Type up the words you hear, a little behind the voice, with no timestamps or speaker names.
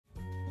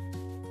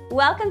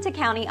Welcome to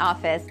County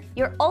Office,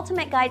 your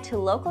ultimate guide to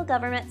local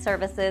government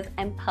services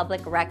and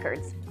public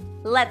records.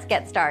 Let's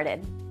get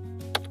started.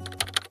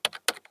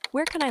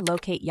 Where can I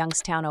locate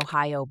Youngstown,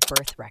 Ohio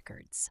birth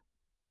records?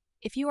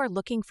 If you are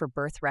looking for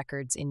birth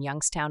records in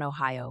Youngstown,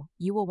 Ohio,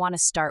 you will want to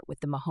start with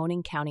the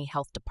Mahoning County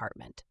Health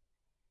Department.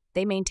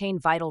 They maintain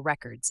vital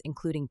records,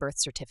 including birth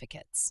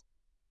certificates.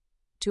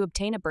 To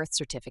obtain a birth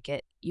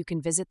certificate, you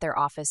can visit their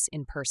office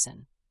in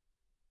person.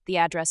 The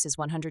address is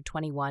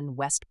 121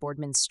 West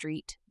Boardman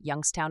Street,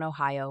 Youngstown,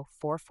 Ohio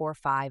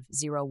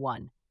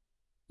 44501.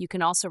 You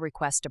can also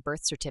request a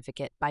birth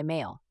certificate by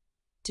mail.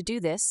 To do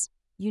this,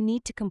 you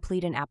need to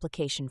complete an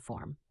application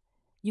form.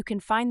 You can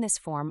find this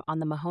form on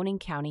the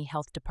Mahoning County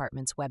Health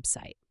Department's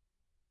website.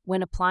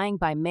 When applying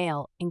by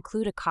mail,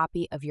 include a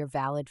copy of your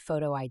valid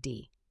photo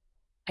ID.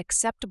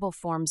 Acceptable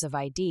forms of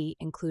ID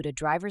include a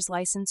driver's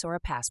license or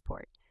a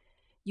passport.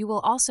 You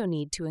will also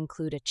need to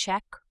include a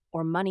check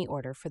or money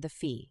order for the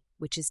fee,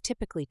 which is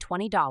typically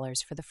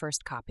 $20 for the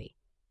first copy.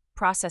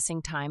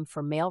 Processing time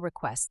for mail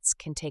requests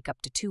can take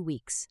up to 2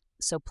 weeks,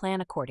 so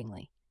plan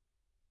accordingly.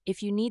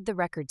 If you need the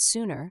record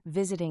sooner,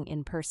 visiting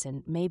in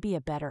person may be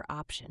a better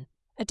option.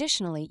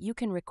 Additionally, you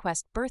can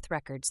request birth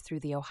records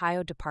through the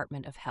Ohio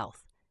Department of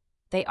Health.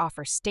 They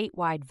offer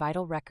statewide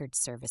vital records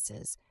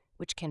services,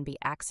 which can be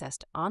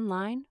accessed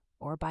online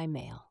or by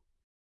mail.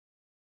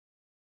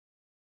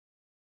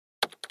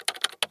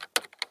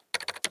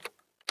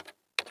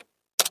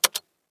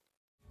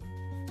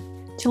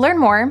 To learn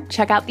more,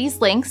 check out these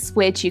links,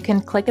 which you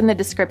can click in the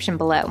description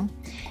below.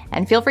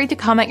 And feel free to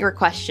comment your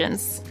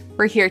questions.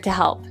 We're here to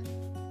help.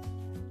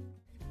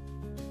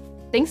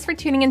 Thanks for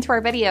tuning into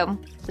our video.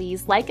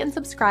 Please like and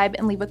subscribe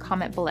and leave a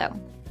comment below.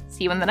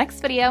 See you in the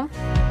next video.